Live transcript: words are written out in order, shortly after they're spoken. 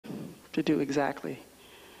to do exactly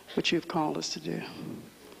what you've called us to do.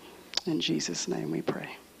 In Jesus' name we pray.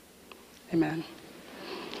 Amen.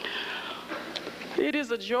 It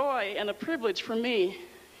is a joy and a privilege for me,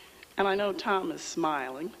 and I know Tom is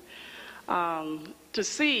smiling, to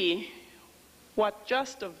see what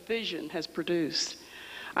just a vision has produced.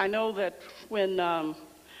 I know that when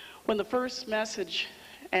the first message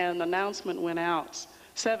and announcement went out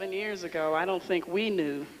 7 years ago, I don't think we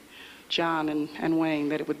knew, John and Wayne,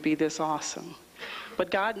 that it would be this awesome.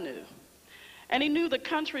 But God knew. And he knew the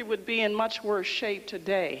country would be in much worse shape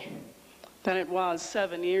today than it was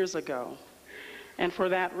 7 years ago. And for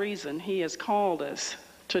that reason, he has called us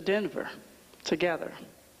to Denver together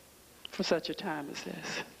for such a time as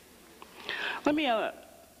this. Let me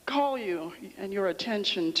call you and your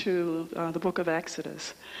attention to the book of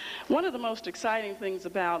Exodus. One of the most exciting things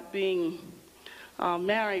about being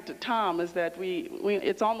married to Tom is that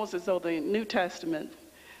it's almost as though the New Testament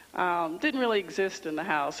didn't really exist in the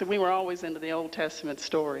house, and we were always into the Old Testament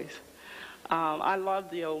stories. I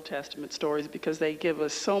love the Old Testament stories because they give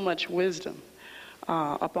us so much wisdom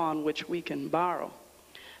upon which we can borrow.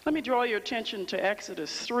 Let me draw your attention to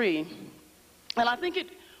Exodus 3, and I think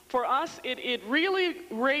for us, it really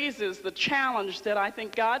raises the challenge that I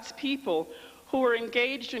think God's people who are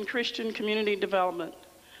engaged in Christian community development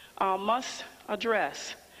must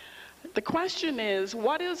address. The question is,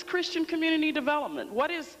 what is Christian community development?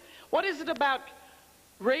 What is it about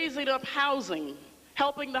raising up housing,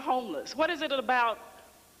 helping the homeless? What is it about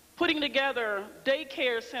putting together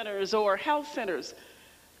daycare centers or health centers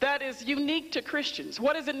that is unique to Christians?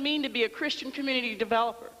 What does it mean to be a Christian community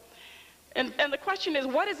developer? And the question is,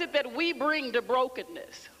 what is it that we bring to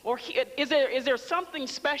brokenness? Or is there something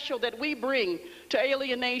special that we bring to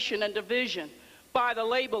alienation and division by the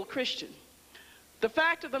label Christian? The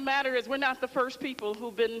fact of the matter is we're not the first people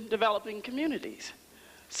who've been developing communities.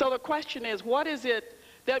 So the question is, what is it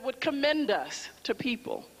that would commend us to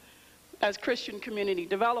people as Christian community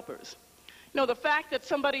developers? You know, the fact that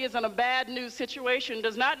somebody is in a bad news situation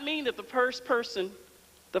does not mean that the first person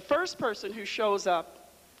who shows up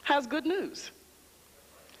has good news.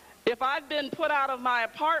 If I've been put out of my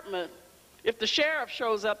apartment, if the sheriff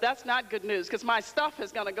shows up, that's not good news because my stuff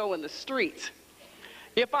is going to go in the streets.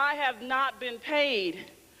 If I have not been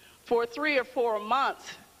paid for 3 or 4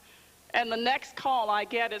 months and the next call I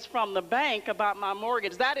get is from the bank about my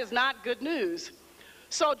mortgage, that is not good news.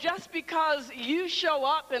 So just because you show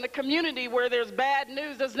up in a community where there's bad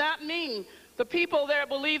news does not mean the people there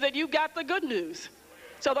believe that you got the good news.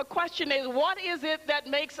 So the question is, what is it that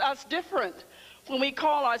makes us different when we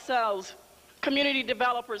call ourselves community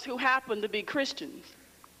developers who happen to be Christians?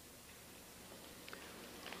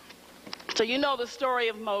 So you know the story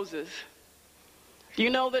of Moses.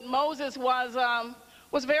 You know that Moses was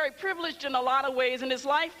very privileged in a lot of ways, and his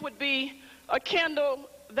life would be akin to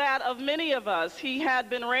that of many of us. He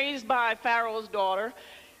had been raised by Pharaoh's daughter.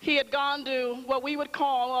 He had gone to what we would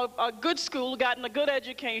call a good school, gotten a good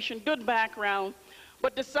education, good background,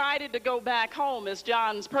 but decided to go back home, as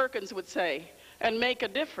John Perkins would say, and make a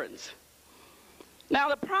difference. Now,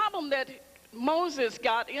 the problem that Moses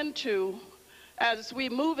got into as we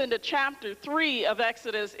move into chapter 3 of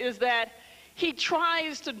Exodus is that he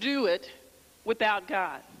tries to do it without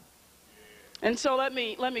God. And so let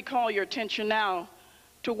me call your attention now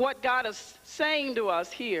to what God is saying to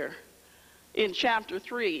us here in chapter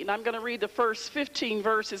 3. And I'm going to read the first 15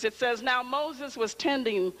 verses. It says, "Now Moses was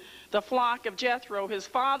tending the flock of Jethro, his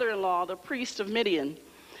father-in-law, the priest of Midian.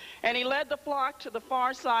 And he led the flock to the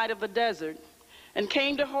far side of the desert and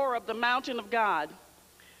came to Horeb, the mountain of God.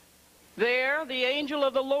 There the angel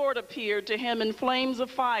of the Lord appeared to him in flames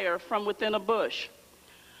of fire from within a bush.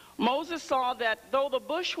 Moses saw that though the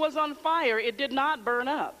bush was on fire, it did not burn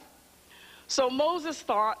up. So Moses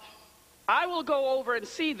thought, I will go over and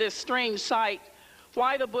see this strange sight,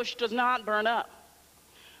 why the bush does not burn up.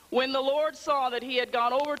 When the Lord saw that he had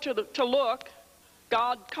gone over to look,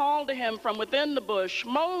 God called to him from within the bush,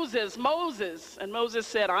 Moses, Moses. And Moses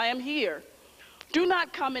said, I am here. Do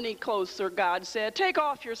not come any closer, God said. Take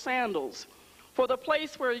off your sandals, for the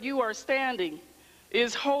place where you are standing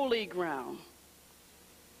is holy ground.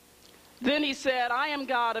 Then he said, I am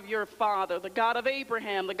God of your father, the God of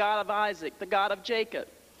Abraham, the God of Isaac, the God of Jacob.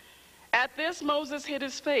 At this Moses hid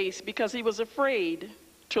his face because he was afraid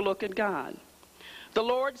to look at God. The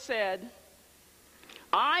Lord said,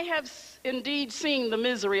 I have indeed seen the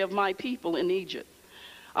misery of my people in Egypt.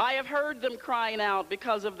 I have heard them crying out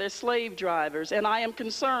because of their slave drivers, and I am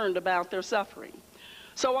concerned about their suffering.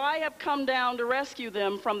 So I have come down to rescue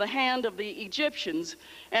them from the hand of the Egyptians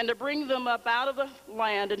and to bring them up out of the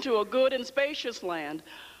land into a good and spacious land,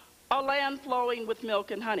 a land flowing with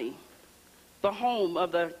milk and honey. the home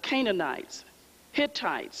of the Canaanites,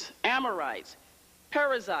 Hittites, Amorites,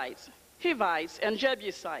 Perizzites, Hivites, and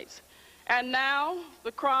Jebusites. And now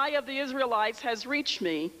the cry of the Israelites has reached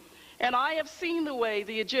me, and I have seen the way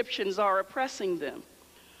the Egyptians are oppressing them.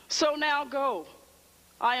 So now go.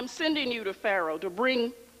 I am sending you to Pharaoh to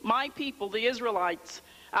bring my people, the Israelites,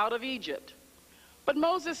 out of Egypt. But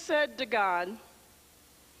Moses said to God,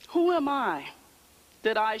 who am I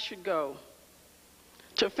that I should go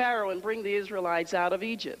to Pharaoh and bring the Israelites out of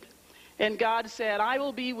Egypt? And God said, I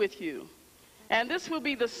will be with you. And this will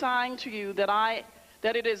be the sign to you that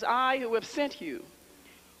it is I who have sent you.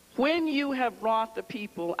 When you have brought the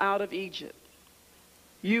people out of Egypt,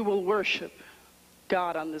 you will worship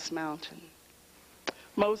God on this mountain.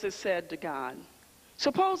 Moses said to God,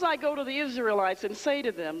 suppose I go to the Israelites and say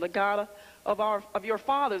to them, the God of your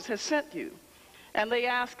fathers has sent you. And they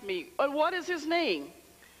ask me, what is his name?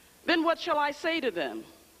 Then what shall I say to them?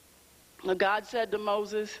 And God said to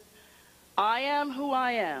Moses, I am who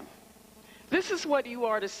I am. This is what you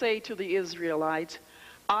are to say to the Israelites,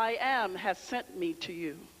 I am has sent me to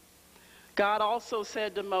you. God also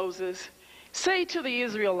said to Moses, say to the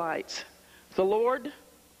Israelites, the Lord,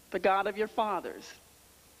 the God of your fathers,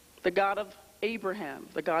 the God of Abraham,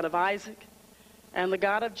 the God of Isaac, and the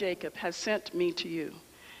God of Jacob has sent me to you.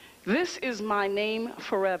 This is my name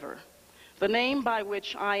forever, the name by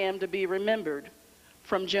which I am to be remembered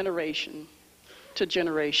from generation to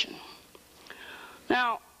generation.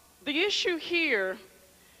 Now, the issue here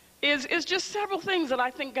is just several things that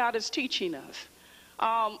I think God is teaching us.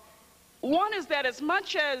 One is that as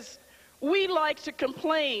much as we like to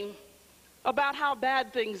complain about how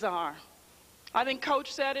bad things are, I think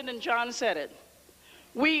Coach said it and John said it,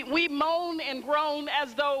 we moan and groan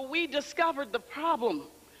as though we discovered the problem.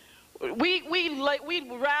 We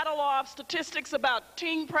rattle off statistics about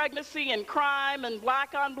teen pregnancy and crime and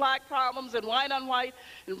black-on-black problems and white-on-white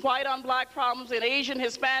and white-on-black problems and Asian,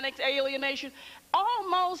 Hispanics, alienation,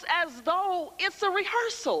 almost as though it's a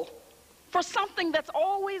rehearsal for something that's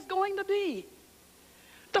always going to be.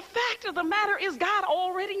 The fact of the matter is God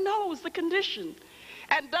already knows the condition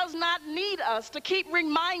and does not need us to keep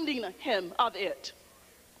reminding him of it.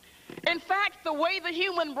 In fact, the way the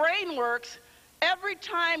human brain works, every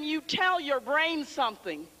time you tell your brain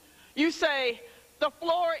something, you say, the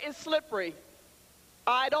floor is slippery.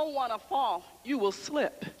 I don't want to fall. You will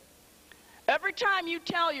slip. Every time you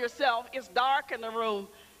tell yourself it's dark in the room,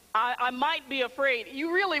 I might be afraid.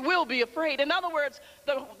 You really will be afraid. In other words,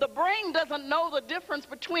 the brain doesn't know the difference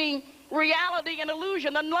between reality and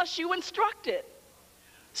illusion unless you instruct it.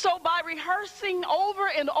 So by rehearsing over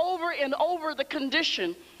and over and over the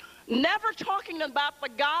condition, never talking about the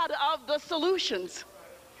God of the solutions,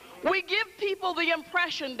 we give people the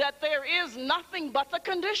impression that there is nothing but the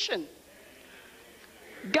condition.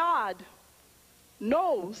 God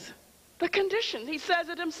knows the condition. He says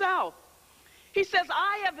it himself. He says,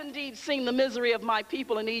 I have indeed seen the misery of my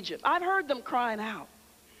people in Egypt. I've heard them crying out.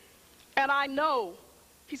 And I know,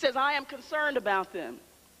 he says, I am concerned about them.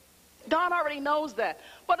 God already knows that.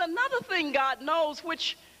 But another thing God knows,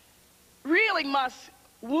 which really must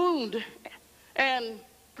wound and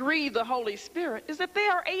grieve the Holy Spirit, is that there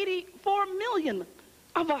are 84 million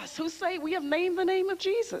of us who say we have named the name of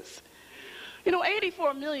Jesus. You know,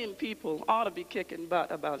 84 million people ought to be kicking butt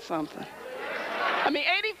about something. I mean,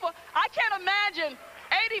 I can't imagine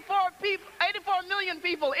 84 million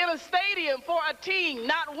people in a stadium for a team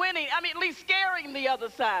not winning, I mean, at least scaring the other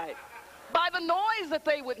side by the noise that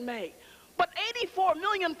they would make. But 84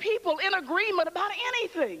 million people in agreement about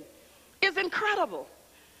anything is incredible.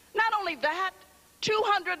 Not only that,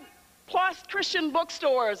 200 plus Christian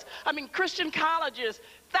bookstores, Christian colleges,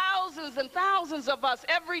 thousands and thousands of us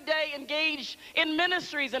every day engaged in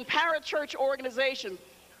ministries and parachurch organizations.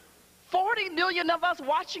 40 million of us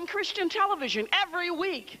watching Christian television every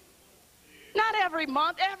week. Not every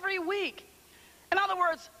month, every week. In other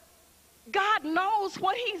words, God knows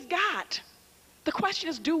what he's got. The question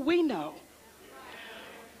is, do we know?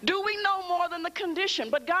 Do we know more than the condition?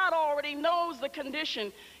 But God already knows the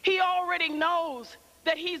condition. He already knows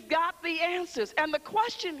that he's got the answers. And the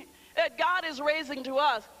question that God is raising to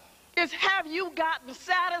us is, have you gotten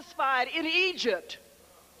satisfied in Egypt?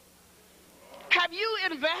 Have you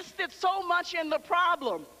invested so much in the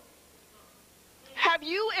problem? Have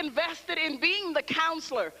you invested in being the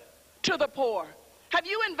counselor to the poor? Have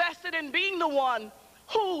you invested in being the one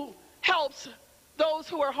who helps those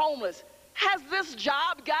who are homeless? Has this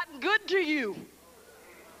job gotten good to you?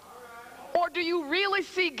 Or do you really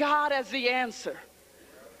see God as the answer?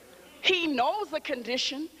 He knows the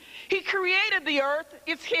condition. He created the earth.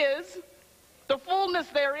 It's his. the fullness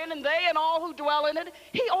therein, and they and all who dwell in it.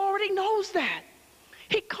 He already knows that.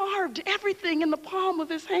 He carved everything in the palm of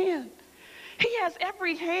his hand. He has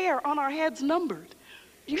every hair on our heads numbered.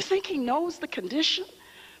 You think he knows the condition?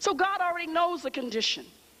 So God already knows the condition.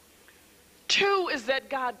 2 is that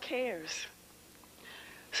God cares.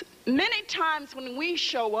 Many times when we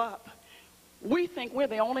show up, we think we're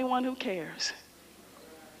the only one who cares.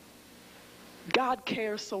 God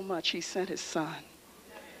cares so much, he sent his son.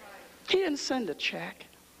 He didn't send a check.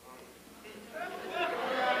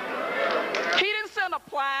 He didn't send a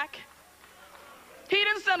plaque. He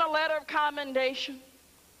didn't send a letter of commendation.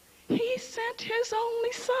 He sent his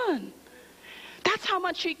only son. That's how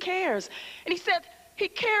much he cares. And he said he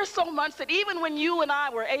cares so much that even when you and I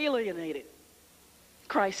were alienated,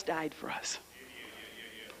 Christ died for us.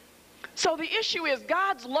 So the issue is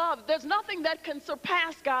God's love. There's nothing that can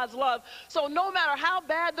surpass God's love. So no matter how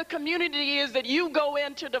bad the community is that you go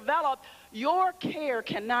in to develop, your care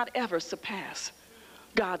cannot ever surpass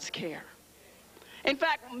God's care. In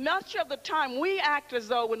fact, much of the time we act as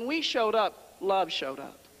though when we showed up, love showed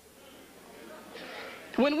up.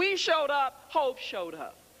 When we showed up, hope showed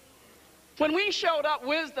up. When we showed up,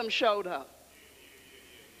 wisdom showed up.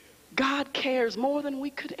 God cares more than we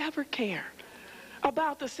could ever care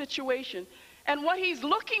about the situation. And what he's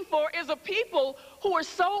looking for is a people who are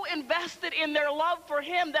so invested in their love for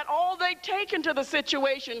him that all they take into the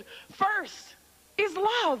situation first is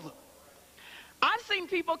love. I've seen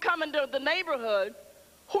people come into the neighborhood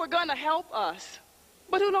who are going to help us,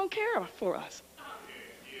 but who don't care for us.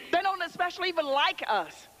 They don't especially even like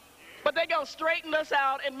us, but they're going to straighten us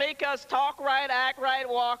out and make us talk right, act right,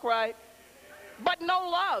 walk right, but no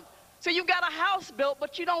love. So you've got a house built,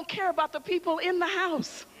 but you don't care about the people in the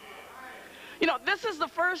house. You know, this is the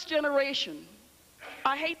first generation.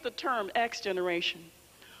 I hate the term X generation,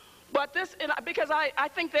 but this, because I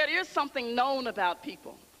think there is something known about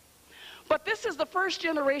people. But this is the first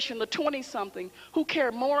generation, the 20-something, who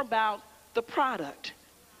care more about the product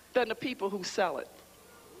than the people who sell it.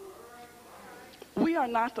 We are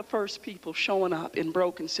not the first people showing up in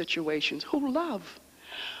broken situations who love.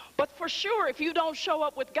 But for sure, if you don't show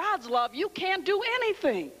up with God's love, you can't do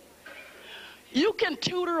anything. You can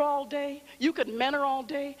tutor all day, you can mentor all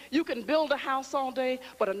day, you can build a house all day,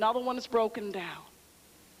 but another one is broken down.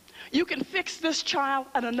 You can fix this child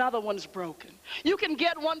and another one's broken. You can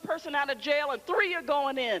get one person out of jail and 3 are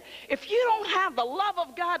going in. If you don't have the love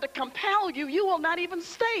of God to compel you, you will not even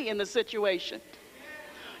stay in the situation.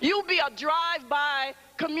 You'll be a drive-by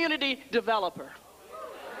community developer.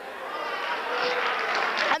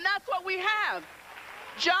 And that's what we have.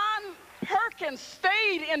 John Perkins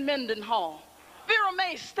stayed in Mendenhall. Vera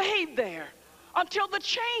May stayed there until the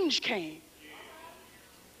change came.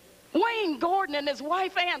 Wayne Gordon and his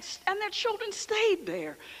wife Ann and their children stayed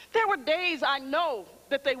there. There were days I know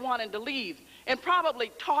that they wanted to leave and probably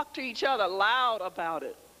talk to each other loud about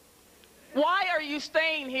it. Why are you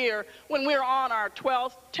staying here when we're on our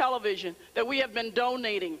 12th television that we have been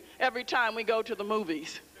donating every time we go to the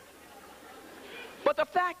movies? But the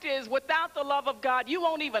fact is, without the love of God, you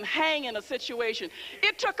won't even hang in a situation.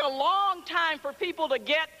 It took a long time for people to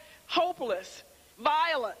get hopeless,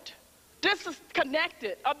 violent,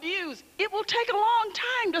 disconnected, abused. It will take a long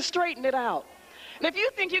time to straighten it out. And if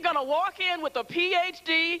you think you're going to walk in with a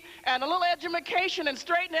PhD and a little education and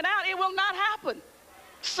straighten it out, it will not happen.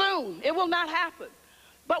 Soon, it will not happen.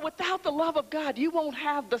 But without the love of God, you won't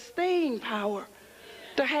have the staying power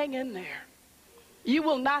to hang in there. You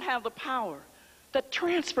will not have the power that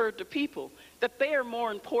transferred to people that they are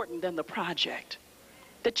more important than the project,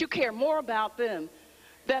 that you care more about them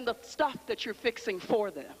than the stuff that you're fixing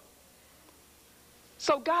for them.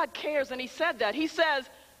 So God cares, and he said that. He says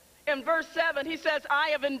in verse 7, he says, I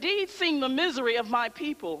have indeed seen the misery of my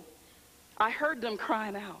people. I heard them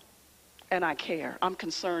crying out, and I care. I'm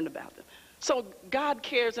concerned about them. So God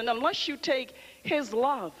cares, and unless you take his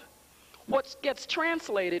love, what gets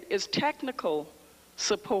translated is technical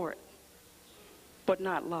support, but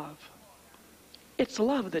not love. It's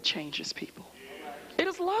love that changes people. It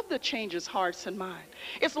is love that changes hearts and minds.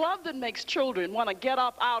 It's love that makes children want to get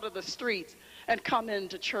up out of the streets and come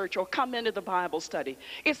into church or come into the Bible study.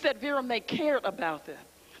 It's that Vera May cared about them,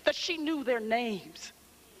 that she knew their names,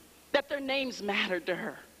 that their names mattered to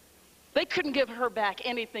her. They couldn't give her back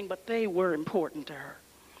anything, but they were important to her.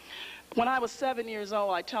 When I was 7 years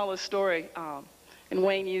old, I tell a story, and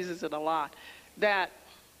Wayne uses it a lot, that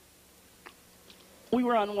we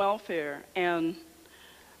were on welfare, and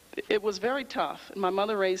it was very tough. And my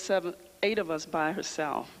mother raised 8 of us by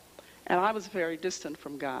herself, and I was very distant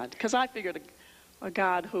from God, because I figured a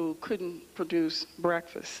God who couldn't produce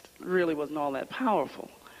breakfast really wasn't all that powerful.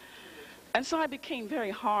 And so I became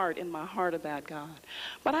very hard in my heart about God.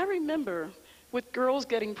 But I remember with girls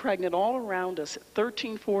getting pregnant all around us at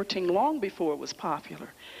 13, 14, long before it was popular,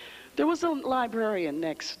 there was a librarian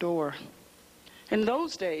next door. In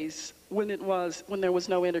those days, when there was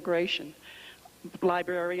no integration,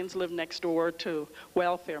 librarians lived next door to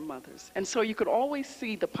welfare mothers. And so you could always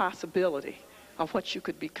see the possibility of what you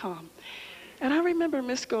could become. And I remember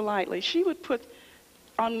Miss Golightly, she would put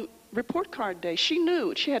on report card day, she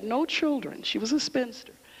knew she had no children. She was a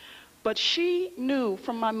spinster. But she knew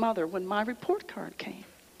from my mother when my report card came.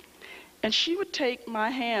 And she would take my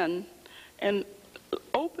hand and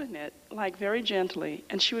open it like very gently,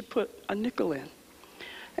 and she would put a nickel in.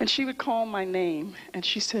 And she would call my name, and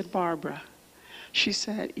she said, Barbara. She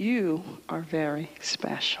said, you are very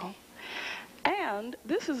special. And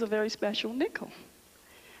this is a very special nickel.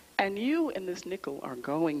 And you and this nickel are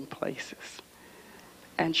going places.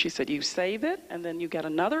 And she said, you save it, and then you get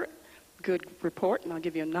another good report, and I'll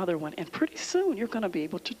give you another one. And pretty soon, you're going to be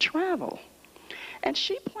able to travel. And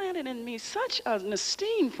she planted in me such an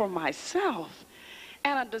esteem for myself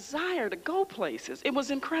and a desire to go places. It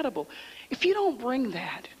was incredible. If you don't bring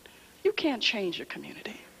that, you can't change your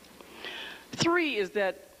community. 3 is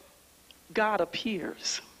that God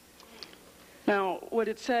appears. Now, what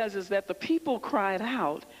it says is that the people cried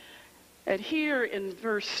out. And here in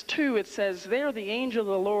verse 2, it says, there the angel of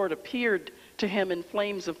the Lord appeared to him in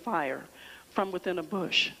flames of fire from within a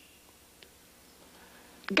bush.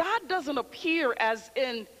 God doesn't appear as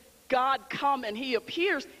in God come and he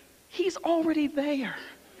appears. He's already there.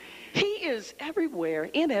 He is everywhere,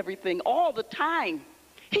 in everything, all the time.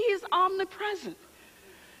 He is omnipresent.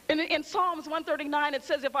 In Psalms 139, it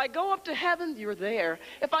says, if I go up to heaven, you're there.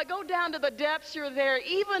 If I go down to the depths, you're there.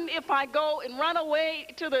 Even if I go and run away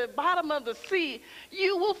to the bottom of the sea,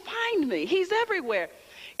 you will find me. He's everywhere.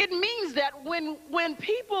 It means that when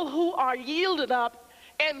people who are yielded up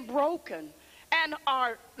and broken and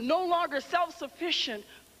are no longer self-sufficient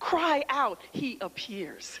cry out, he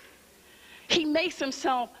appears. He makes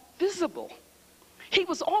himself visible. He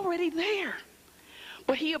was already there.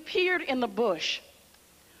 But he appeared in the bush.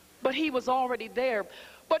 But he was already there.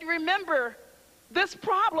 But remember, this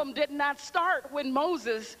problem did not start when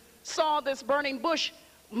Moses saw this burning bush.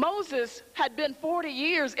 Moses had been 40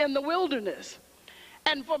 years in the wilderness.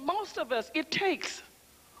 And for most of us, it takes,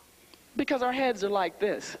 because our heads are like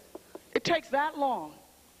this, it takes that long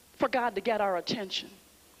for God to get our attention.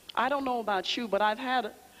 I don't know about you, but I've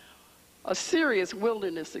had a serious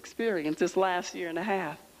wilderness experience this last year and a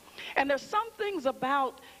half. And there's some things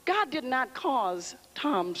about, God did not cause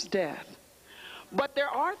Tom's death. But there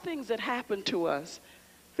are things that happen to us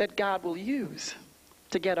that God will use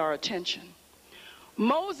to get our attention.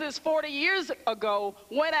 Moses, 40 years ago,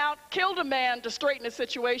 went out, killed a man to straighten the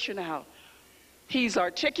situation out. He's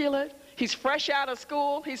articulate. He's fresh out of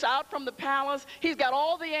school. He's out from the palace. He's got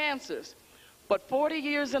all the answers. But 40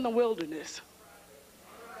 years in the wilderness,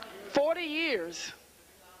 40 years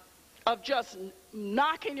of just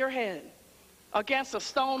knocking your head against a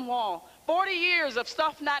stone wall. 40 years of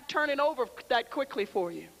stuff not turning over that quickly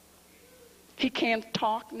for you. He can't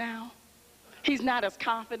talk now. He's not as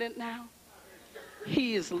confident now.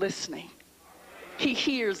 He is listening. He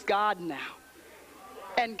hears God now.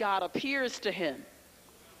 And God appears to him.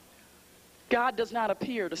 God does not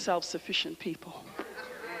appear to self-sufficient people.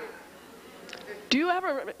 Do you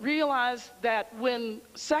ever realize that when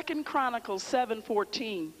 2 Chronicles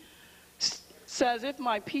 7:14 says, if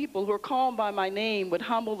my people who are called by my name would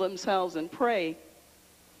humble themselves and pray,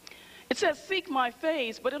 it says seek my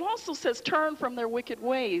face, but it also says turn from their wicked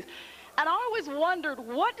ways. And I always wondered,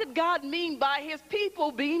 what did God mean by his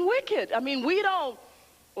people being wicked? I mean, we don't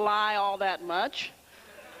lie all that much.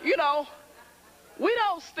 You know, we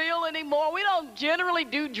don't steal anymore. We don't generally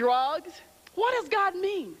do drugs. What does God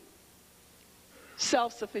mean?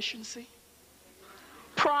 Self-sufficiency,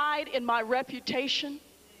 pride in my reputation,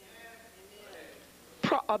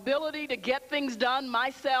 ability to get things done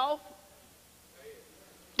myself,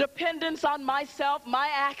 dependence on myself, my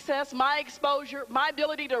access, my exposure, my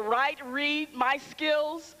ability to write, read, my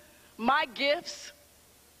skills, my gifts.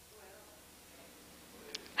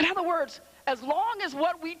 In other words, as long as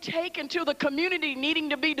what we take into the community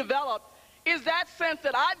needing to be developed is that sense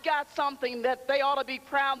that I've got something that they ought to be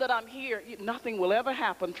proud that I'm here, nothing will ever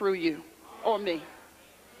happen through you or me.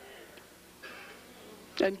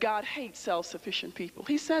 And God hates self-sufficient people.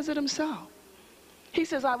 He says it himself. He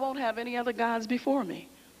says, I won't have any other gods before me.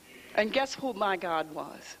 And guess who my God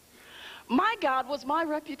was? My God was my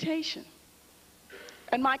reputation.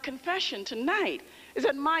 And my confession tonight is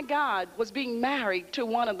that my God was being married to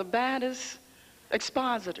one of the baddest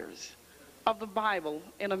expositors of the Bible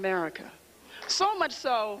in America. So much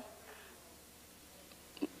so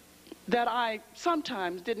that I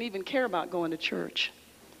sometimes didn't even care about going to church.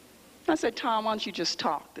 I said, Tom, why don't you just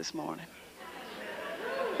talk this morning?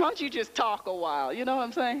 Why don't you just talk a while? You know what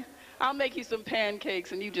I'm saying? I'll make you some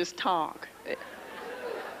pancakes and you just talk.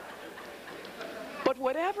 But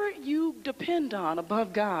whatever you depend on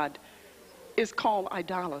above God is called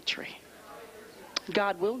idolatry.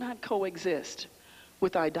 God will not coexist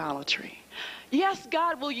with idolatry. Yes,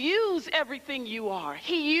 God will use everything you are.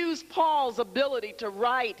 He used Paul's ability to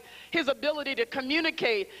write, his ability to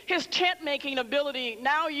communicate, his tent-making ability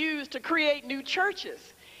now used to create new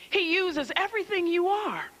churches. He uses everything you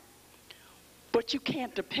are, but you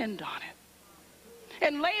can't depend on it.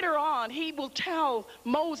 And later on, he will tell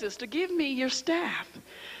Moses to give me your staff.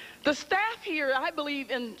 The staff here, I believe,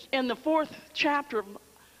 in the 4th chapter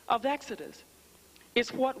of Exodus,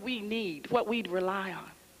 is what we need, what we rely on.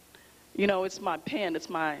 You know, it's my pen, it's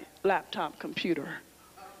my laptop computer.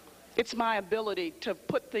 It's my ability to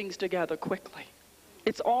put things together quickly.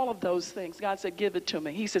 It's all of those things. God said, give it to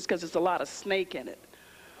me. He says, because there's a lot of snake in it.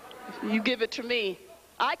 You give it to me,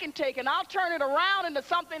 I can take it and I'll turn it around into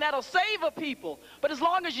something that'll save a people. But as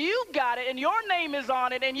long as you've got it and your name is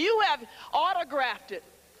on it and you have autographed it,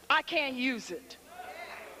 I can't use it.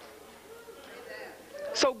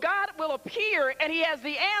 So God will appear and he has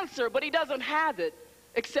the answer, but he doesn't have it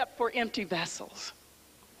except for empty vessels.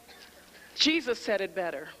 Jesus said it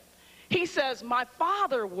better. He says, my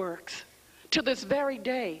Father works to this very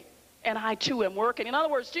day, and I too am working. In other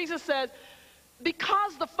words, Jesus says,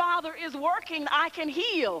 because the Father is working, I can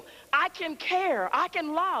heal, I can care, I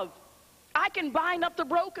can love, I can bind up the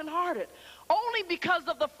brokenhearted. Only because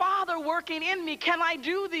of the Father working in me can I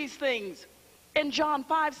do these things. In John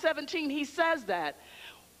 5:17, he says that.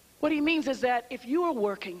 What he means is that if you are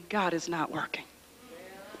working, God is not working.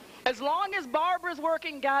 As long as Barbara's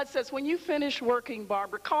working, God says, when you finish working,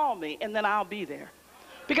 Barbara, call me, and then I'll be there.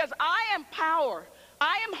 Because I am power,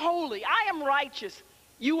 I am holy, I am righteous.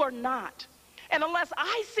 You are not. And unless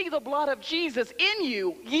I see the blood of Jesus in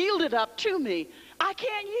you, yielded up to me, I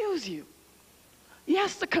can't use you.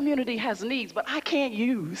 Yes, the community has needs, but I can't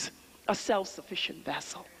use a self-sufficient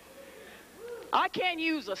vessel. I can't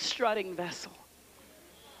use a strutting vessel.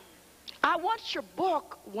 I want your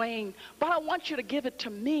book, Wayne, but I want you to give it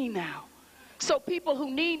to me now. So people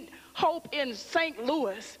who need hope in St.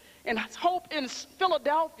 Louis and hope in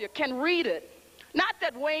Philadelphia can read it. Not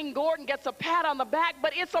that Wayne Gordon gets a pat on the back,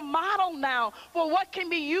 but it's a model now for what can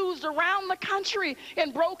be used around the country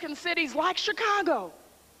in broken cities like Chicago.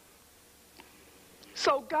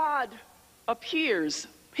 So God appears.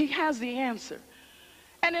 He has the answer.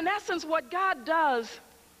 And in essence, what God does,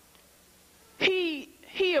 he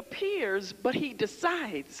appears, but he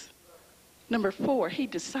decides. Number 4, he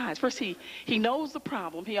decides. First, he knows the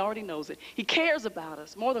problem. He already knows it. He cares about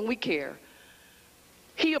us more than we care.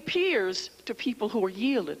 He appears to people who are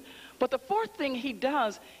yielded. But the 4th thing he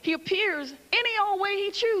does, he appears any old way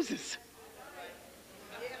he chooses.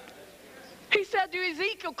 He said to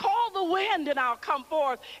Ezekiel, call the wind and I'll come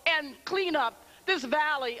forth and clean up this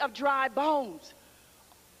valley of dry bones.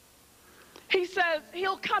 He says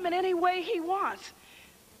he'll come in any way he wants.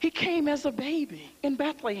 He came as a baby in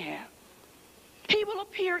Bethlehem. He will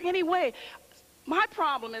appear any way. My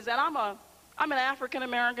problem is that I'm an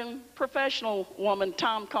African-American professional woman,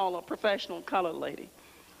 Tom called a professional colored lady.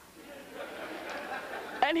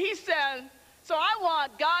 And he said, so I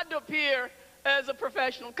want God to appear as a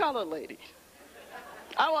professional colored lady.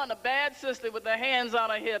 I want a bad sister with her hands on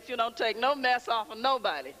her hips, you know, take no mess off of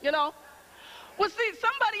nobody, you know. Well, see,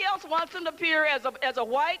 somebody else wants him to appear as a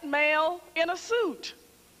white male in a suit.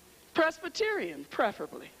 Presbyterian,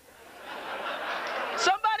 preferably.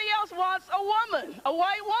 Somebody else wants a woman, a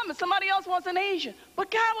white woman. Somebody else wants an Asian. But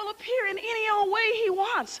God will appear in any old way he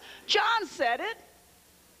wants. John said it.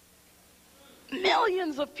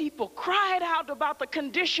 Millions of people cried out about the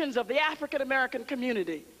conditions of the African-American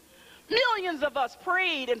community. Millions of us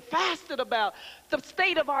prayed and fasted about the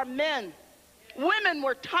state of our men. Women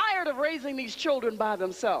were tired of raising these children by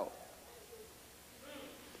themselves.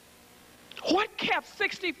 What kept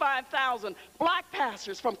 65,000 black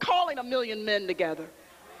pastors from calling 1 million men together?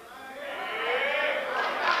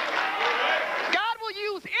 God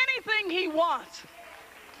will use anything he wants.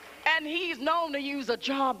 And he's known to use a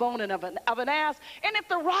jawbone of an ass. And if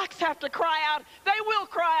the rocks have to cry out, they will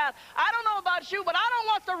cry out. I don't know about you, but I don't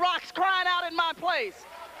want the rocks crying out in my place.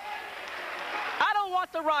 I don't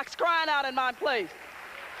want the rocks crying out in my place.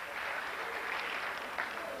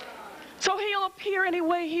 So he'll appear any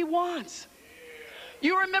way he wants.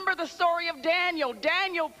 You remember the story of Daniel.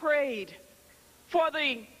 Daniel prayed for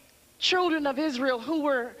the children of Israel who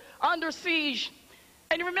were under siege.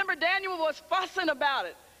 And you remember Daniel was fussing about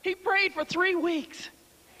it. He prayed for 3 weeks.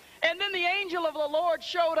 And then the angel of the Lord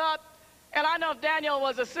showed up. And I know if Daniel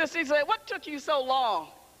was a sister, he said, what took you so long?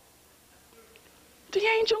 The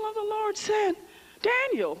angel of the Lord said,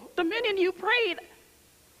 Daniel, the minute you prayed,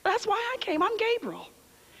 that's why I came. I'm Gabriel.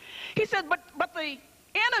 He said, but the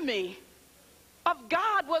enemy of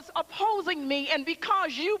God was opposing me, and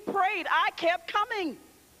because you prayed, I kept coming.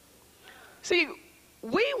 See,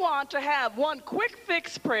 we want to have one quick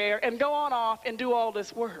fix prayer and go on off and do all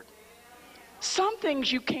this work. Some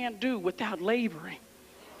things you can't do without laboring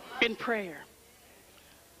in prayer.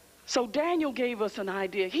 So Daniel gave us an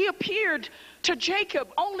idea. He appeared to Jacob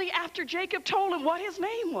only after Jacob told him what his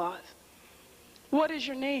name was. What is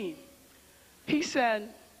your name? He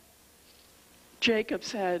said, Jacob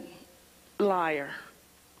said, liar.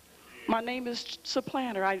 My name is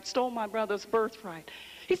supplanter. I stole my brother's birthright.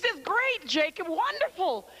 He says, great, Jacob,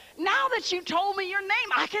 wonderful. Now that you told me your name,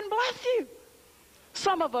 I can bless you.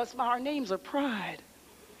 Some of us, our names are pride.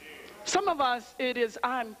 Some of us, it is,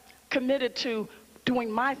 I'm committed to doing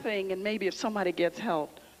my thing, and maybe if somebody gets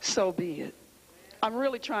help, so be it. I'm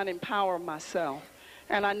really trying to empower myself,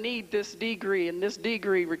 and I need this degree, and this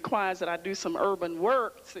degree requires that I do some urban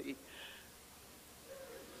work, see.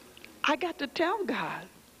 I got to tell God.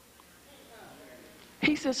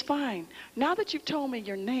 He says, fine, now that you've told me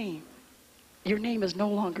your name is no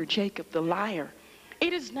longer Jacob the liar.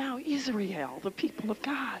 It is now Israel, the people of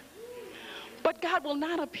God. But God will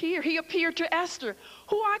not appear. He appeared to Esther,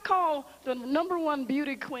 who I call the #1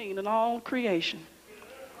 beauty queen in all creation.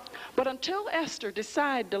 But until Esther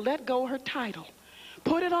decided to let go of her title,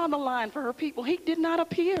 put it on the line for her people, he did not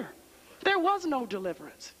appear. There was no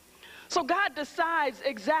deliverance. So God decides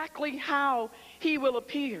exactly how he will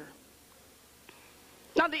appear.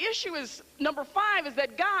 Now the issue is, number 5, is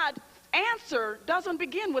that God's answer doesn't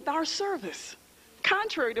begin with our service,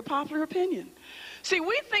 contrary to popular opinion. See,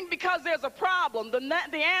 we think because there's a problem,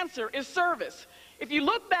 the answer is service. If you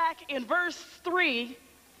look back in verse 3,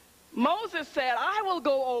 Moses said, I will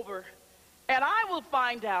go over and I will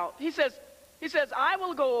find out. He says, I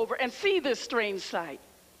will go over and see this strange sight,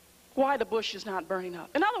 why the bush is not burning up.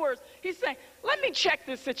 In other words, he's saying, let me check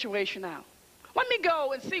this situation out. Let me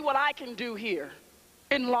go and see what I can do here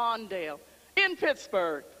in Lawndale, in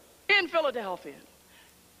Pittsburgh, in Philadelphia.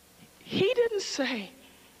 He didn't say,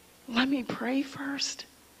 let me pray first.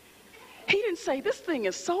 He didn't say, this thing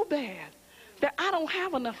is so bad that I don't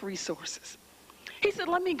have enough resources. He said,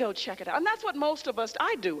 let me go check it out. And that's what most of us,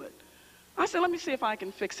 I do it. I said, let me see if I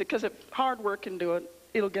can fix it, because if hard work can do it,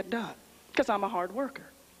 it'll get done, because I'm a hard worker.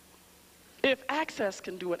 If access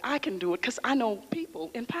can do it, I can do it, because I know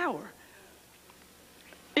people in power.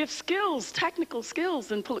 If skills, technical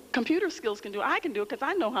skills and computer skills can do it, I can do it, because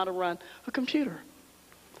I know how to run a computer.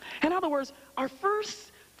 In other words,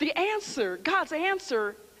 the answer, God's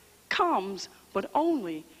answer comes, but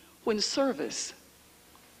only when service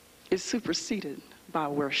is superseded by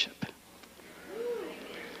worship.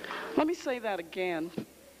 Let me say that again.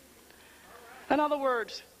 In other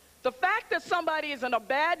words, the fact that somebody is in a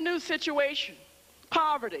bad news situation,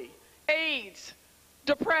 poverty, AIDS,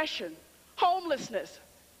 depression, homelessness,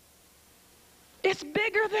 it's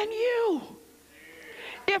bigger than you.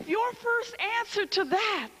 If your first answer to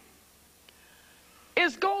that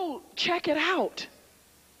is go check it out,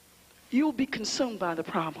 you'll be consumed by the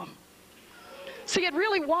problem. See, it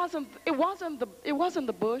really wasn't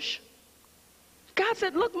the bush. God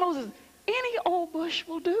said, look, Moses, any old bush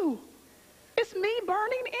will do. It's me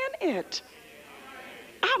burning in it.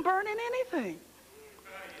 I'm burning anything.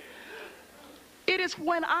 It is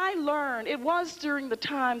when I learned, it was during the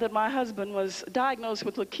time that my husband was diagnosed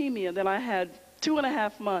with leukemia that I had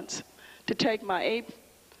 2.5 months to take my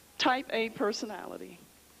type A personality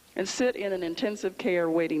and sit in an intensive care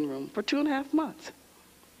waiting room for 2.5 months,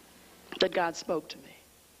 that God spoke to me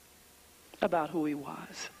about who he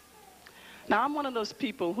was. Now, I'm one of those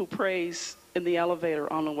people who prays in the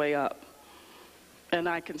elevator on the way up, and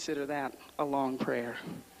I consider that a long prayer.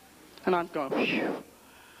 And I'm going, phew,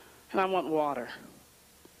 and I want water.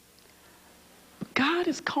 God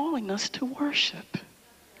is calling us to worship.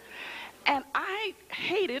 And I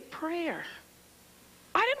hated prayer.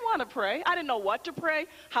 I didn't want to pray. I didn't know what to pray,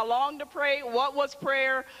 how long to pray, what was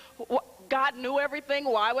prayer. God knew everything.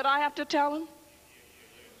 Why would I have to tell him?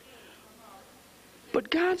 But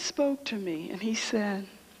God spoke to me, and he said,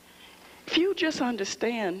 if you just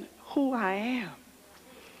understand who I am.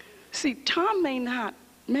 See, Tom may not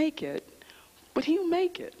make it, but he'll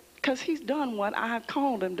make it, because he's done what I've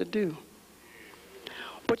called him to do.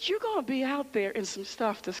 But you're going to be out there in some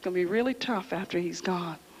stuff that's going to be really tough after he's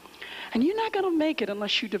gone. And you're not going to make it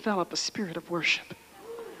unless you develop a spirit of worship.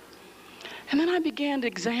 And then I began to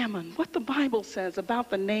examine what the Bible says about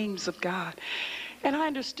the names of God. And I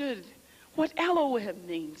understood what Elohim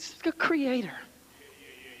means, the creator.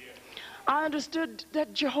 I understood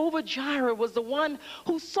that Jehovah Jireh was the one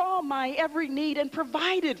who saw my every need and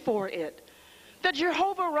provided for it. That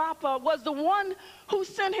Jehovah Rapha was the one who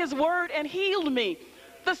sent his word and healed me.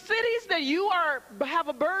 The cities that you have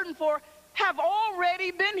a burden for have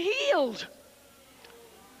already been healed.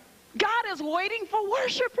 God is waiting for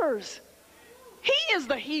worshipers. He is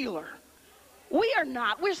the healer. We are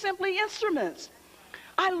not. We're simply instruments.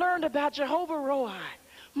 I learned about Jehovah Roi,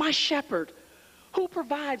 my shepherd, who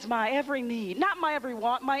provides my every need. Not my every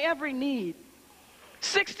want, my every need.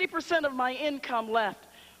 60% of my income left.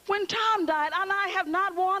 When Tom died, and I have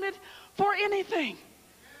not wanted for anything.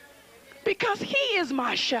 Because he is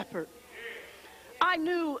my shepherd. I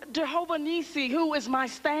knew Jehovah Nissi, who is my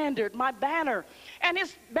standard, my banner. And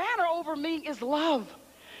his banner over me is love.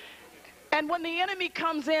 And when the enemy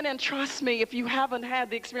comes in, and trust me, if you haven't had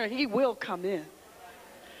the experience, he will come in.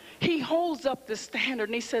 He holds up the standard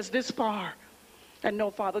and he says, this far. And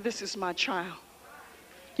no, Father, this is my child.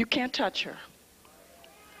 You can't touch her.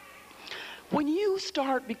 When you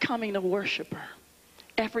start becoming a worshiper,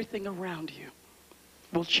 everything around you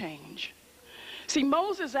will change. See,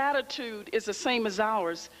 Moses' attitude is the same as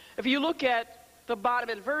ours. If you look at the bottom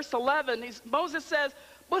in verse 11, Moses says,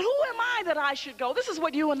 but who am I that I should go? This is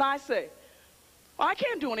what you and I say. I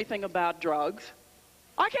can't do anything about drugs.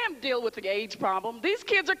 I can't deal with the AIDS problem. These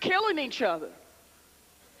kids are killing each other.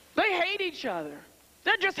 They hate each other.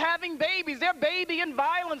 They're just having babies. They're baby and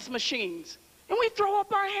violence machines. And we throw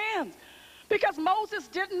up our hands because Moses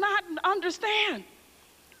did not understand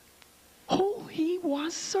who he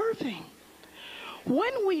was serving.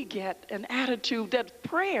 When we get an attitude that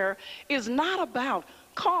prayer is not about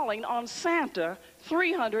calling on Santa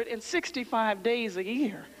 365 days a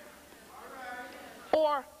year,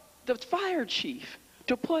 or the fire chief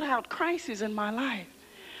to put out crises in my life.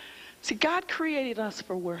 See, God created us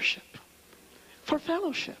for worship, for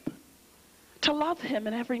fellowship, to love him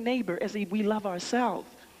and every neighbor as we love ourselves.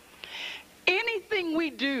 Anything we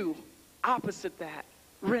do opposite that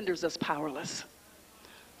renders us powerless.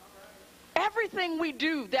 Everything we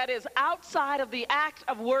do that is outside of the act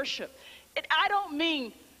of worship, I don't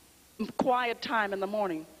mean quiet time in the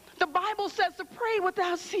morning. The Bible says to pray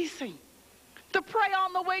without ceasing. To pray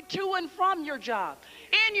on the way to and from your job,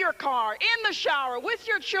 in your car, in the shower, with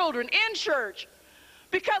your children, in church.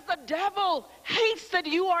 Because the devil hates that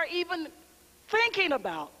you are even thinking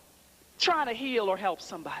about trying to heal or help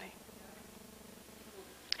somebody.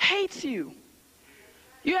 Hates you.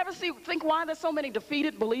 You ever think why there's so many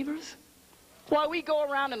defeated believers? Why we go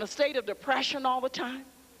around in a state of depression all the time?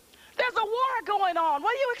 There's a war going on.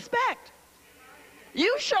 What do you expect?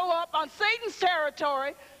 You show up on Satan's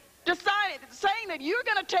territory saying that you're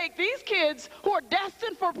going to take these kids who are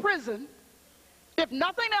destined for prison if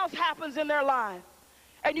nothing else happens in their life,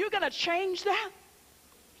 and you're going to change that?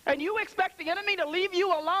 And you expect the enemy to leave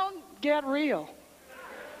you alone? Get real.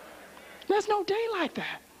 There's no day like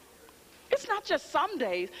that. It's not just some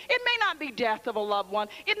days. It may not be death of a loved one.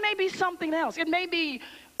 It may be something else. It may be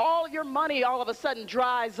all your money all of a sudden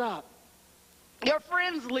dries up. Your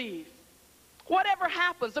friends leave. Whatever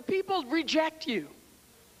happens, the people reject you.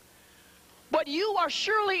 But you are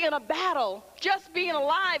surely in a battle just being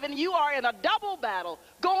alive, and you are in a double battle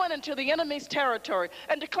going into the enemy's territory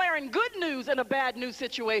and declaring good news in a bad news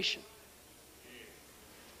situation.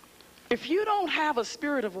 If you don't have a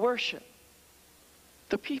spirit of worship,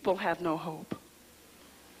 the people have no hope.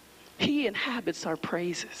 He inhabits our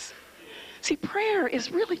praises. See, prayer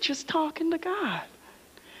is really just talking to God.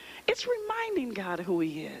 It's reminding God who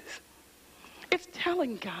he is. It's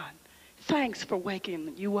telling God, thanks for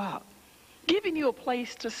waking you up, giving you a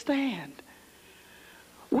place to stand.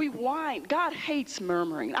 We whine. God hates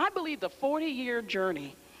murmuring. I believe the 40-year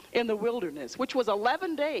journey in the wilderness, which was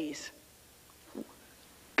 11 days,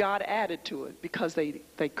 God added to it because they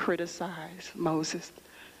criticized Moses,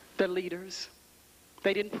 the leaders.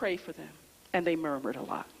 They didn't pray for them, and they murmured a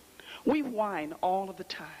lot. We whine all of the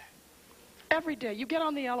time. Every day, you get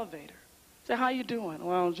on the elevator. Say, how you doing?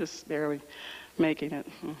 Well, just barely making it.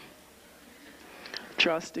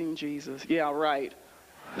 Trusting Jesus. Yeah, right.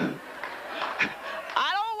 I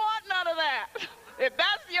don't want none of that. If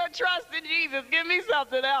that's your trust in Jesus, give me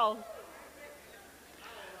something else.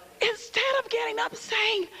 Instead of getting up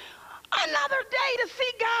saying, another day to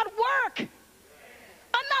see God work.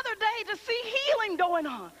 Another day to see healing going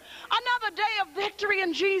on. Another day of victory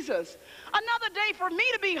in Jesus. Another day for me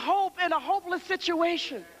to be hope in a hopeless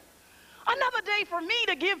situation. Another day for me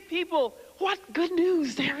to give people what good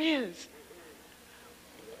news there is.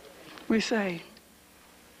 We say,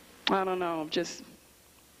 I don't know, I'm just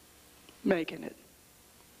making it.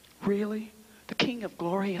 Really? The King of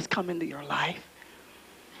Glory has come into your life?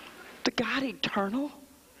 The God eternal,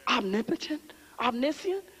 omnipotent,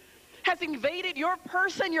 omniscient, has invaded your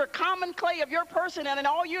person, your common clay of your person, and then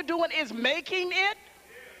all you're doing is making it?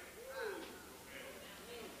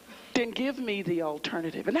 Then give me the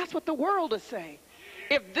alternative. And that's what the world is saying.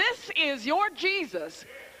 If this is your Jesus,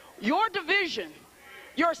 your division,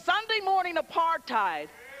 your Sunday morning apartheid,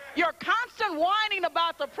 your constant whining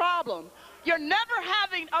about the problem, you're never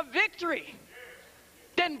having a victory,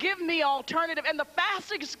 then give me alternative. And the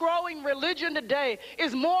fastest growing religion today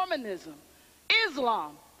is Mormonism,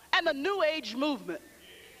 Islam, and the New Age movement.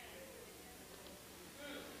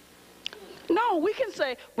 No, we can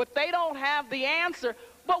say, but they don't have the answer.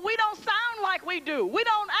 But we don't sound like we do. We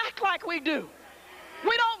don't act like we do.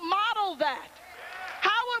 We don't model that.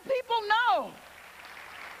 How would people know?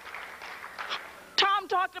 Tom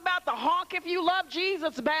talked about the honk if you love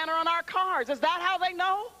Jesus banner on our cars. Is that how they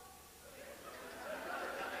know?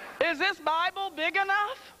 Is this Bible big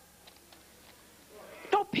enough?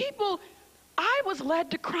 No, people, I was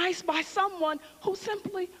led to Christ by someone who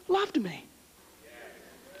simply loved me.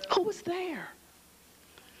 Who was there?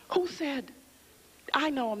 Who said, I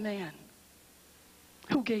know a man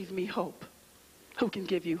who gave me hope, who can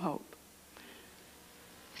give you hope.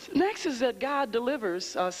 Next is that God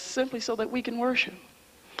delivers us simply so that we can worship.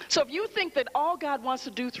 So if you think that all God wants to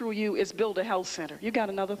do through you is build a health center, you got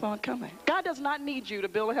another thought coming. God does not need you to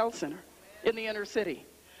build a health center in the inner city.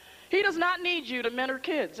 He does not need you to mentor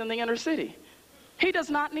kids in the inner city. He does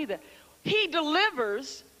not need that. He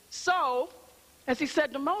delivers so, as he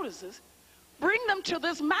said to Moses, bring them to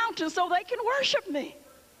this mountain so they can worship me.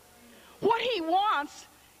 What he wants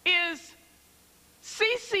is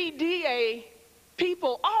CCDA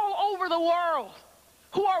people all over the world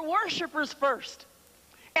who are worshipers first.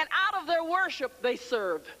 And out of their worship, they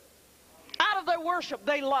serve. Out of their worship,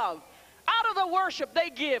 they love. Out of the worship, they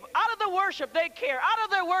give. Out of the worship, they care. Out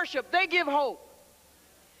of their worship, they give hope.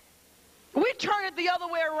 We turn it the other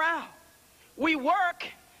way around. We work,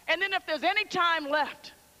 and then if there's any time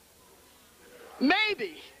left,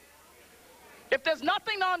 maybe, if there's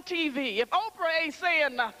nothing on TV, if Oprah ain't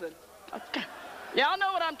saying nothing, okay. Y'all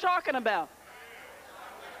know what I'm talking about.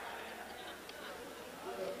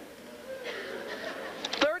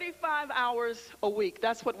 Hours a week.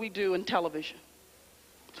 That's what we do in television.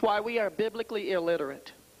 It's why we are biblically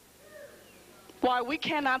illiterate. Why we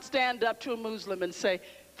cannot stand up to a Muslim and say,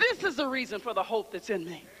 this is the reason for the hope that's in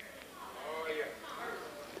me.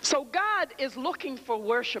 So God is looking for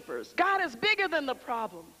worshipers. God is bigger than the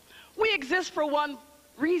problem. We exist for one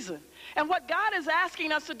reason. And what God is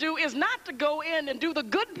asking us to do is not to go in and do the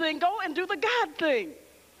good thing, go and do the God thing.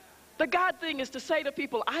 The God thing is to say to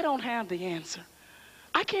people, I don't have the answer.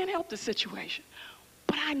 I can't help the situation,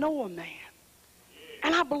 but I know a man,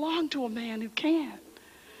 and I belong to a man who can.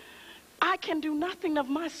 I can do nothing of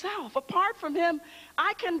myself. Apart from him,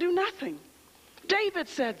 I can do nothing. David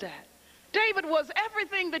said that. David was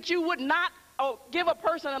everything that you would not give a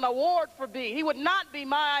person an award for being. He would not be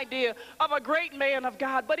my idea of a great man of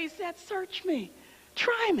God, but he said, search me,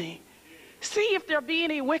 try me, see if there be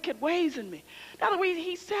any wicked ways in me. In other words,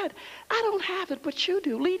 he said, I don't have it, but you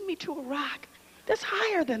do. Lead me to a rock that's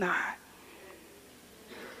higher than I.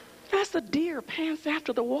 As the deer pants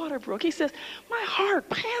after the water brook, he says, my heart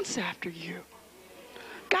pants after you.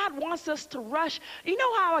 God wants us to rush. You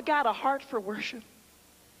know how I got a heart for worship?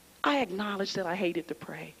 I acknowledged that I hated to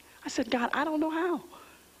pray. I said, God, I don't know how.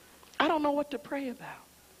 I don't know what to pray about.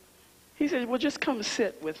 He said, well, just come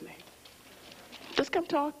sit with me. Just come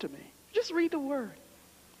talk to me. Just read the word.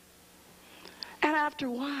 And after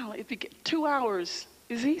a while, 2 hours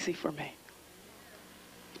is easy for me.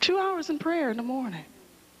 2 hours in prayer in the morning.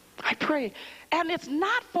 I pray. And it's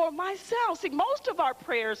not for myself. See, most of our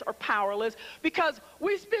prayers are powerless because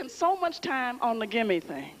we spend so much time on the gimme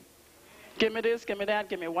thing. Give me this, give me that,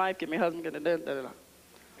 give me a wife, give me a husband, give me da, da, da.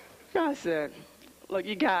 God said, look,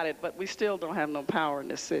 you got it, but we still don't have no power in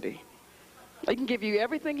this city. I can give you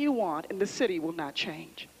everything you want, and the city will not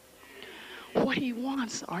change. What he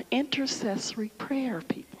wants are intercessory prayer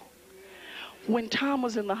people. When Tom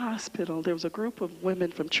was in the hospital, there was a group of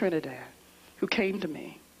women from Trinidad who came to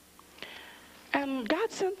me. And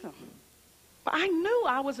God sent them. I knew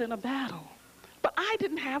I was in a battle, but I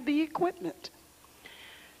didn't have the equipment.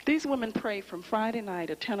 These women prayed from Friday night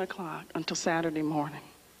at 10 o'clock until Saturday morning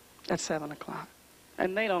at 7 o'clock.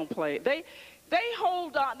 And they don't play. They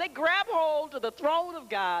hold on. They grab hold of the throne of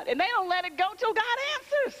God, and they don't let it go till God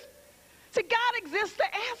answers. See, God exists to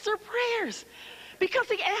answer prayers because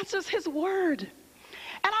he answers his word.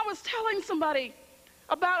 And I was telling somebody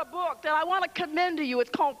about a book that I want to commend to you. It's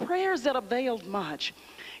called Prayers That Availed Much.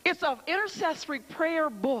 It's an intercessory prayer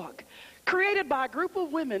book created by a group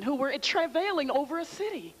of women who were travailing over a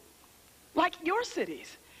city, like your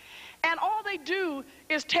cities. And all they do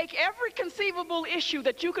is take every conceivable issue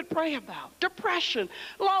that you could pray about, depression,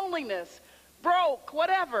 loneliness, broke,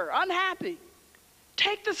 whatever, unhappy.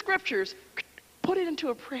 Take the scriptures, put it into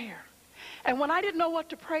a prayer. And when I didn't know what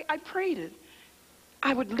to pray, I prayed it.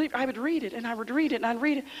 I would read it, and I would read it, and I'd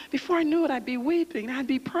read it. Before I knew it, I'd be weeping, I'd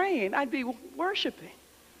be praying, I'd be worshiping.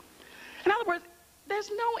 In other words, there's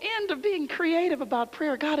no end of being creative about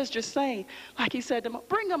prayer. God is just saying, like he said to them,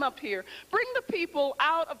 bring them up here. Bring the people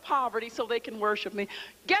out of poverty so they can worship me.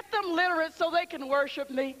 Get them literate so they can worship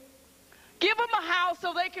me. Give them a house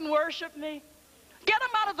so they can worship me. Get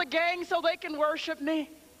them out of the gang so they can worship me.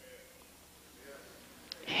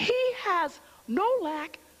 He has no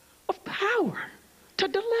lack of power to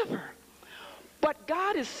deliver. But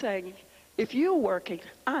God is saying, if you're working,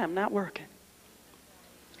 I am not working.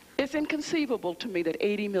 It's inconceivable to me that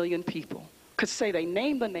 80 million people could say they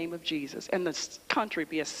name the name of Jesus and the country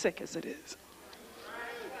be as sick as it is.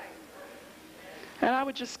 And I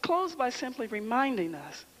would just close by simply reminding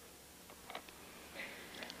us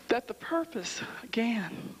that the purpose,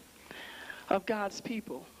 again, of God's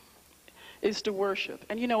people is to worship.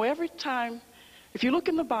 And you know, every time, if you look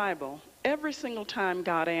in the Bible, every single time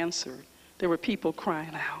God answered, there were people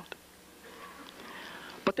crying out.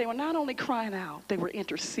 But they were not only crying out, they were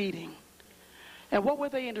interceding. And what were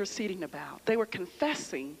they interceding about? They were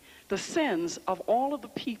confessing the sins of all of the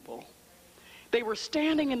people. They were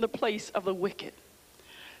standing in the place of the wicked.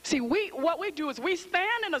 See, what we do is we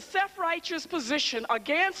stand in a self-righteous position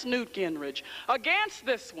against Newt Gingrich, against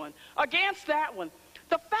this one, against that one.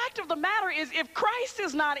 The fact of the matter is, if Christ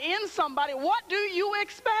is not in somebody, what do you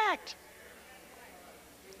expect?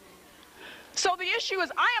 So the issue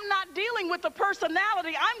is, I am not dealing with the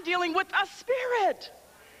personality, I'm dealing with a spirit,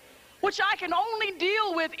 which I can only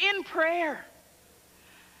deal with in prayer.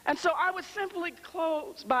 And so I would simply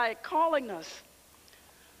close by calling us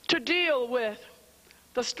to deal with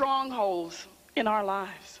the strongholds in our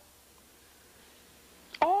lives.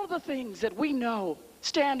 All the things that we know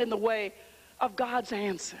stand in the way of God's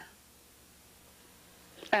answer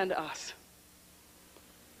and us.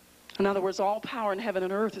 In other words, all power in heaven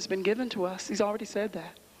and earth has been given to us. He's already said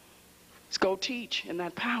that. Let's go teach in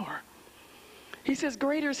that power. He says,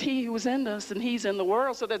 greater is he who is in us than he's in the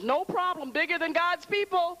world. So there's no problem bigger than God's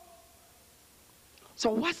people.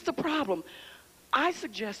 So what's the problem? I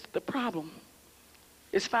suggest the problem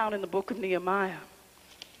is found in the book of Nehemiah.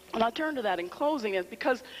 And I turn to that in closing is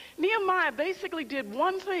because Nehemiah basically did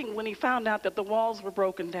one thing when he found out that the walls were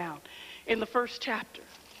broken down. In the first chapter,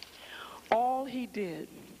 all he did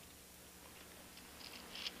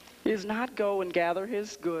is not go and gather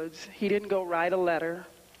his goods. He didn't go write a letter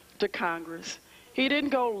to Congress. He didn't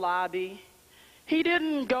go lobby. He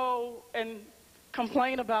didn't go and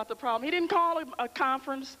complain about the problem. He didn't call a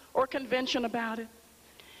conference or convention about it.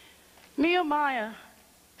 Nehemiah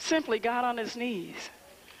simply got on his knees.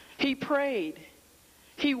 He prayed.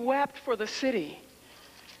 He wept for the city.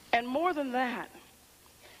 And more than that,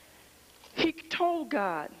 he told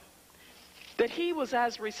God that he was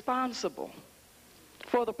as responsible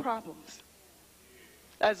for the problems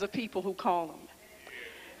as the people who call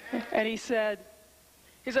him. And he says,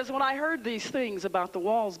 when I heard these things about the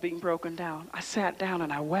walls being broken down, I sat down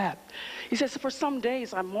and I wept. He says, for some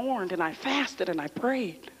days I mourned and I fasted and I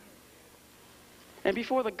prayed. And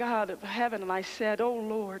before the God of heaven, and I said, oh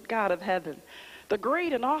Lord, God of heaven, the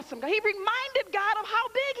great and awesome God. He reminded God of how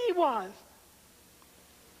big he was,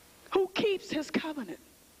 who keeps his covenant.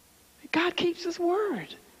 God keeps his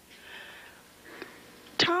word.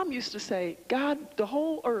 Tom used to say, God, the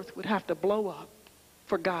whole earth would have to blow up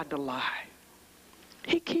for God to lie.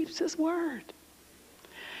 He keeps his word.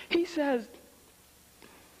 He says,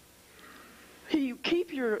 you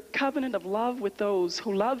keep your covenant of love with those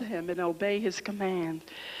who love him and obey his command.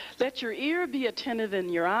 Let your ear be attentive and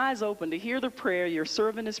your eyes open to hear the prayer your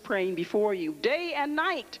servant is praying before you day and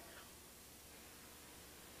night.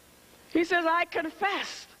 He says, I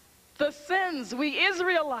confess the sins we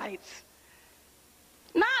Israelites,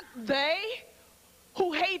 not they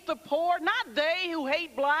who hate the poor, not they who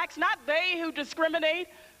hate blacks, not they who discriminate,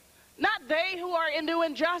 not they who are into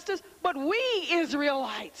injustice, but we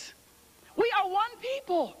Israelites. We are one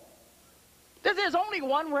people. There's only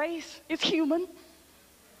one race. It's human.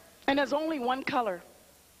 And there's only one color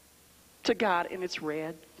to God, and it's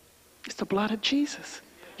red. It's the blood of Jesus.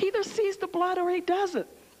 He either sees the blood or he doesn't.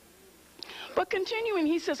 But continuing,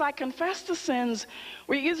 he says, I confess the sins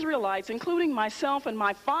we Israelites, including myself and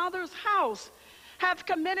my father's house, have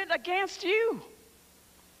committed against you.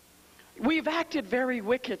 We've acted very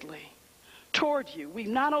wickedly toward you. We've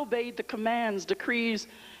not obeyed the commands, decrees,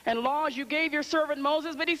 and laws you gave your servant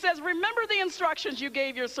Moses. But he says, remember the instructions you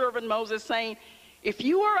gave your servant Moses, saying, if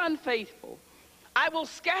you are unfaithful, I will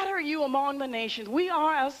scatter you among the nations. We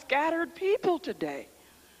are a scattered people today.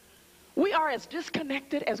 We are as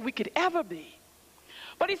disconnected as we could ever be.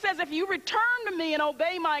 But he says, if you return to me and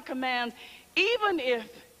obey my commands, even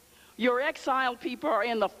if your exiled people are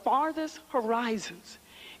in the farthest horizons,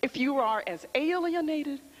 if you are as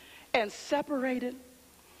alienated and separated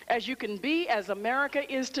as you can be, as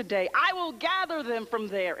America is today, I will gather them from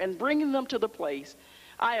there and bring them to the place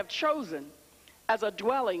I have chosen as a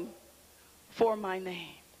dwelling for my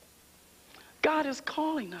name. God is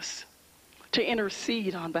calling us to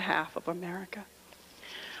intercede on behalf of America.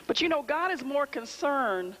 But you know, God is more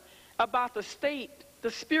concerned about the state,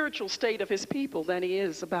 the spiritual state of his people than he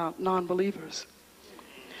is about non-believers.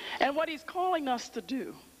 And what he's calling us to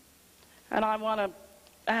do, and I want to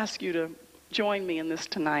ask you to join me in this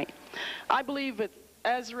tonight. I believe that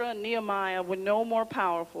Ezra and Nehemiah were no more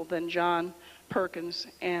powerful than John Perkins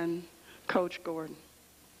and Coach Gordon.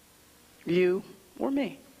 You or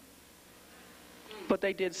me. But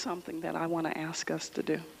they did something that I want to ask us to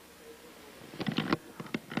do.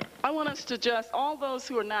 I want us to just, all those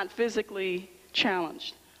who are not physically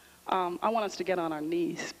challenged, I want us to get on our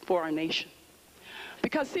knees for our nation.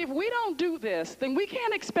 Because see, if we don't do this, then we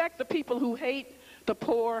can't expect the people who hate the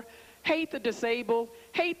poor, hate the disabled,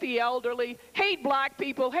 hate the elderly, hate black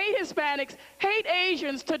people, hate Hispanics, hate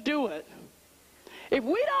Asians to do it. If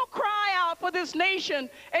we don't cry out for this nation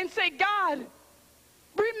and say, God,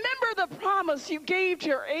 remember the promise you gave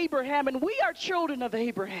to Abraham, and we are children of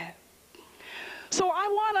Abraham. So I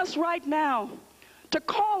want us right now to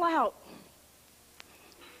call out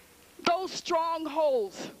those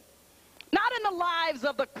strongholds, not in the lives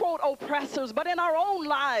of the, quote, oppressors, but in our own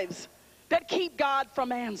lives that keep God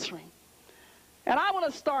from answering. And I want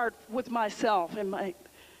to start with myself. And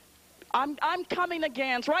I'm coming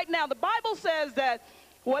against, right now, the Bible says that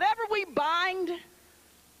whatever we bind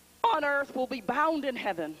on earth will be bound in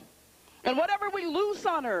heaven. And whatever we loose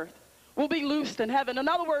on earth will be loosed in heaven. In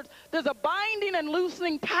other words, there's a binding and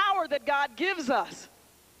loosening power that God gives us.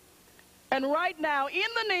 And right now, in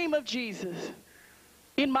the name of Jesus,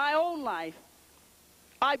 in my own life,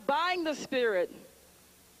 I bind the spirit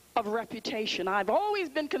of reputation. I've always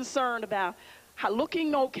been concerned about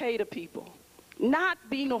looking okay to people, not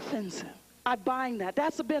being offensive. I bind that.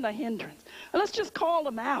 That's been a hindrance. And let's just call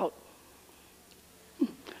them out.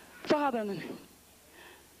 Father,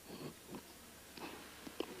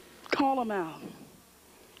 call them out.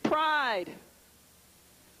 Pride.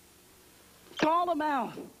 Call them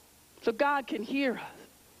out so God can hear us.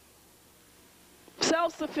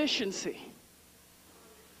 Self-sufficiency.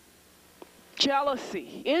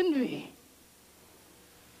 Jealousy. Envy.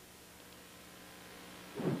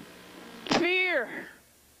 Fear.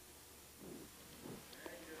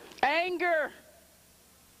 Anger.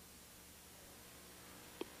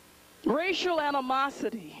 Racial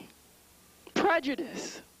animosity.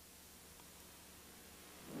 Prejudice.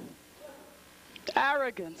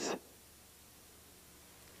 Arrogance.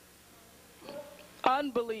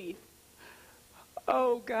 Unbelief.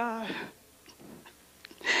 Oh God.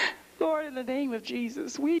 Lord, in the name of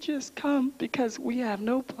Jesus, we just come because we have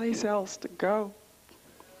no place else to go.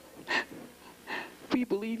 We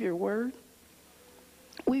believe your word.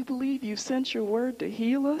 We believe you sent your word to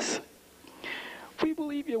heal us. We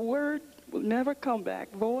believe your word will never come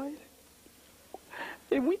back void.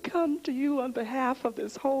 And we come to you on behalf of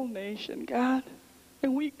this whole nation, God,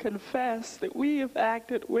 and we confess that we have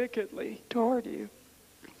acted wickedly toward you.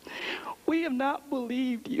 We have not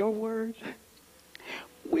believed your word.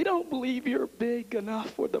 We don't believe you're big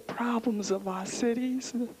enough for the problems of our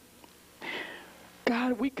cities.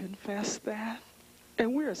 God, we confess that,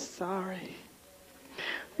 and we're sorry.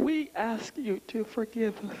 We ask you to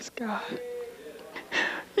forgive us, God.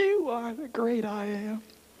 You are the great I am.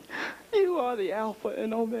 You are the Alpha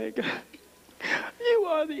and Omega. You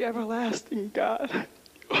are the everlasting God.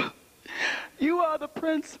 You are the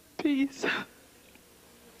Prince of Peace.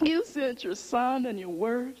 You sent your Son and your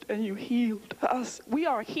word, and you healed us. We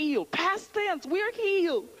are healed. Past tense, we're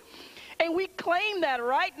healed. And we claim that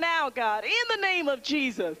right now, God, in the name of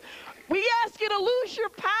Jesus. We ask you to loose your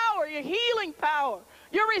power, your healing power,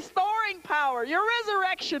 your restoring power, your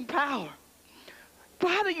resurrection power.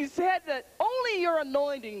 Father, you said that only your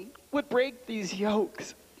anointing would break these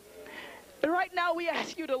yokes. And right now we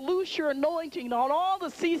ask you to loose your anointing on all the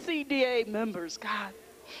CCDA members, God.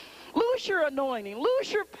 Loose your anointing,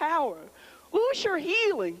 loose your power, loose your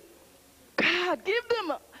healing. God, give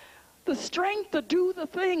them the strength to do the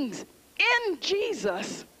things in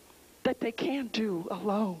Jesus that they can't do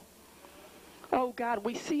alone. Oh God,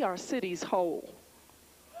 we see our cities whole.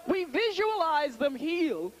 We visualize them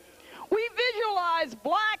healed. We visualize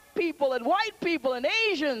black people and white people and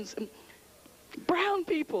Asians and brown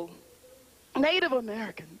people, Native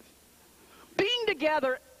Americans, being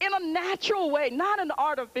together in a natural way, not an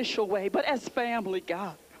artificial way, but as family,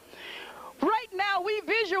 God. Right now, we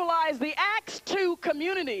visualize the Acts 2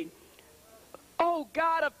 community, oh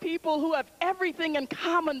God, of people who have everything in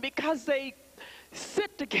common because they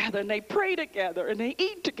sit together and they pray together and they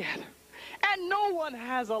eat together. And no one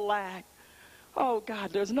has a lack. Oh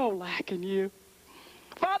God, there's no lack in you.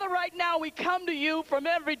 Father, right now we come to you from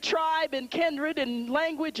every tribe and kindred and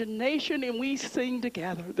language and nation, and we sing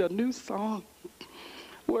together the new song.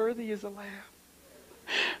 Worthy is the Lamb.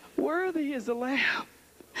 Worthy is the Lamb.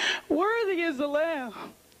 Worthy is the Lamb.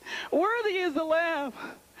 Worthy is the Lamb.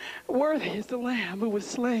 Worthy is the Lamb who was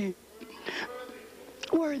slain.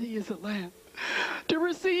 Worthy is the Lamb to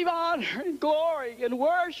receive honor and glory and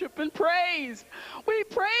worship and praise. We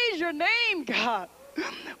praise your name, God.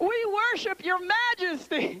 We worship your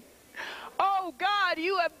majesty. Oh, God,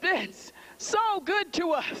 you have been so good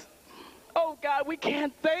to us. Oh, God, we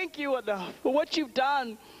can't thank you enough for what you've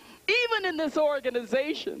done, even in this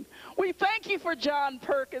organization. We thank you for John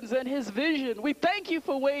Perkins and his vision. We thank you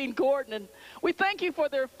for Wayne Gordon. And we thank you for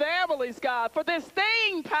their families, God, for their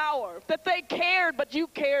staying power, that they cared, but you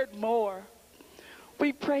cared more.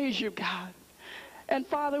 We praise you, God. And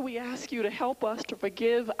Father, we ask you to help us to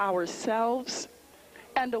forgive ourselves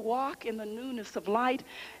and to walk in the newness of light.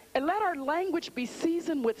 And let our language be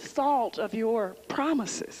seasoned with salt of your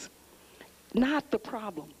promises, not the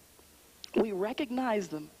problem. We recognize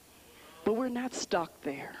them, but we're not stuck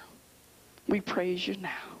there. We praise you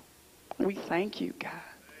now. We thank you, God.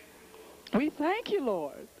 We thank you,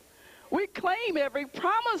 Lord. We claim every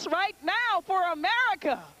promise right now for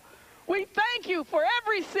America. We thank you for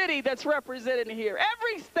every city that's represented here,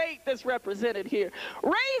 every state that's represented here.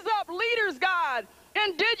 Raise up leaders, God,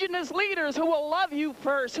 indigenous leaders who will love you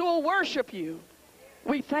first, who will worship you.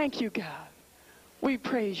 We thank you, God. We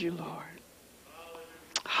praise you, Lord.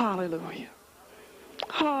 Hallelujah.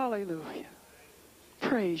 Hallelujah.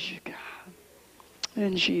 Praise you, God.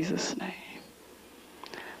 In Jesus' name.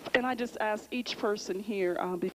 And I just ask each person here,